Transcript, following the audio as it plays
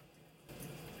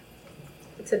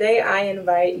Today I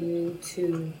invite you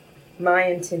to my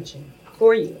intention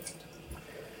for you.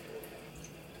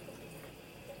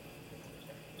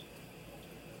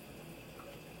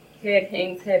 Head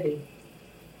hangs heavy,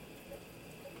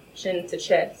 chin to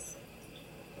chest.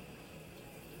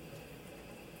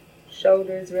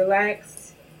 Shoulders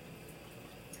relaxed.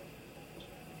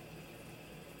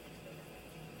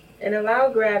 And allow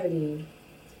gravity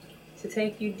to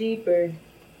take you deeper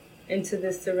into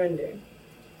this surrender.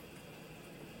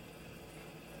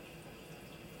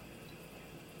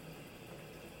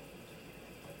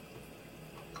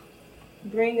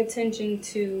 Bring attention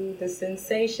to the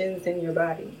sensations in your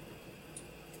body.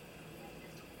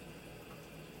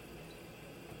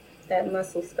 That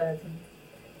muscle spasm.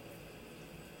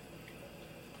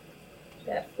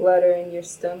 That flutter in your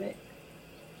stomach.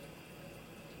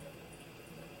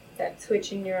 That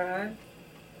twitch in your eye.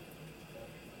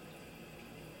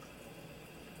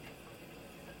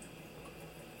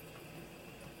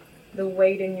 The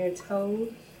weight in your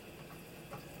toes.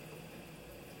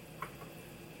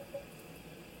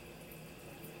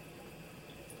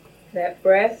 That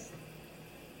breath.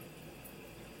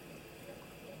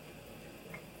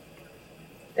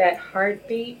 That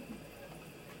heartbeat.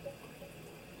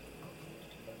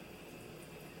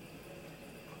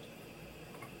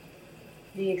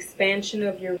 The expansion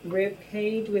of your rib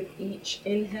cage with each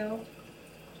inhale.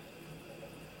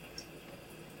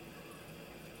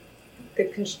 The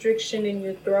constriction in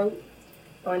your throat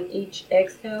on each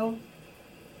exhale.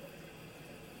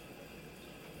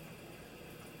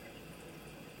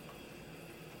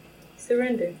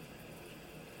 Surrender.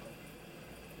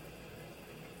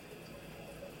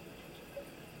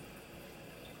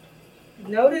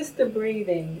 Notice the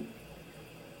breathing.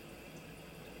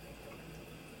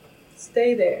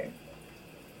 Stay there.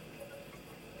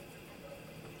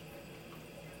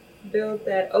 Build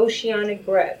that oceanic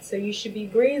breath. So you should be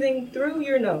breathing through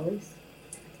your nose,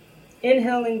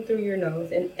 inhaling through your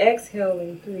nose, and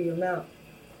exhaling through your mouth.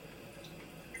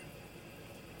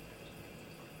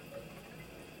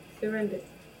 Surrender.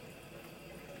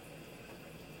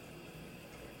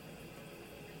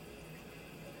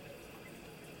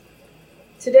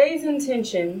 Today's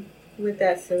intention with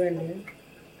that surrender,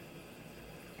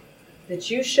 that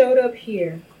you showed up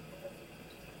here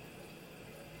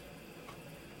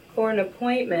for an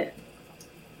appointment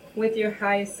with your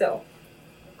highest self,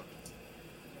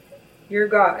 your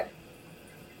God.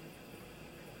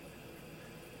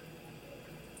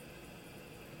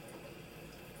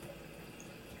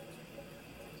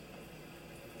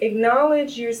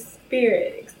 Acknowledge your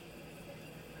spirit.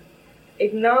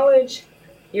 Acknowledge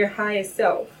your highest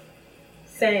self,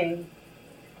 saying,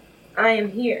 I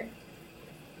am here.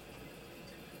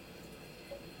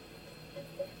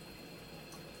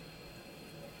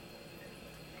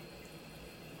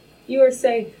 You are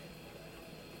safe.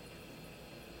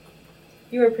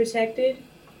 You are protected.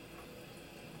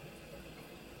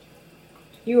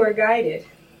 You are guided.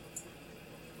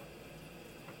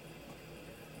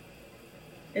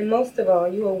 And most of all,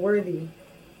 you are worthy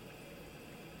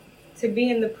to be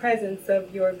in the presence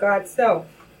of your God self.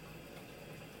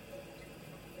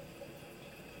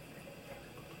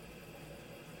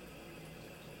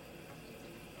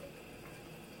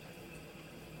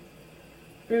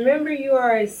 Remember, you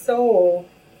are a soul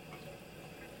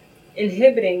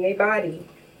inhabiting a body.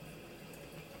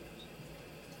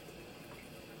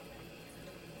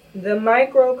 The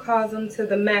microcosm to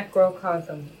the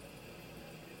macrocosm.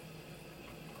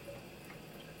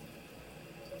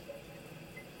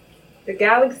 The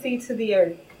galaxy to the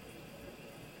earth.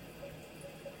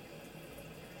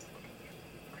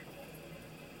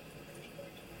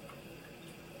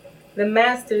 The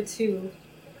master to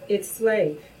its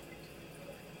slave.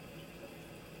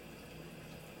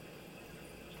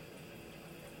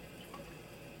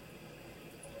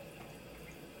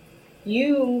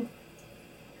 You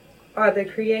are the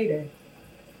creator.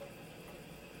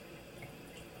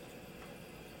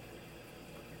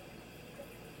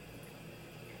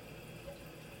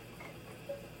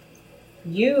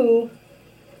 You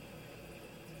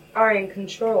are in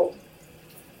control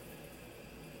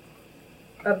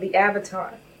of the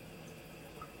avatar.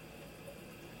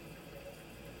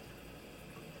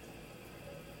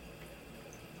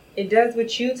 It does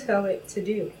what you tell it to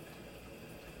do.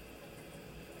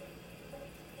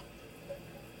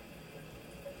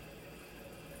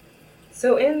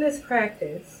 So in this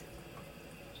practice,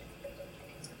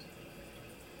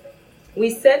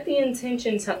 we set the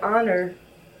intention to honor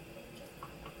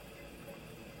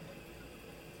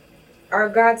our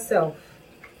God self.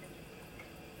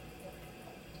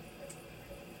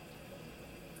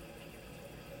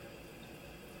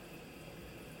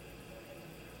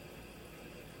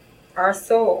 our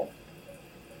soul.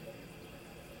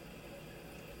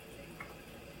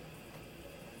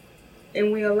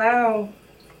 And we allow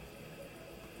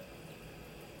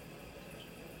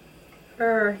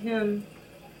her or him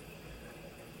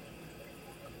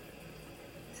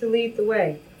to lead the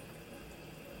way.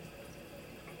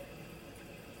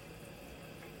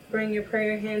 Bring your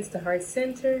prayer hands to heart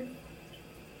center.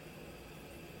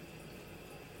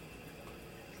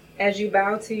 As you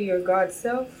bow to your God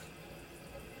self.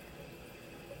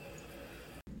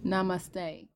 Namaste.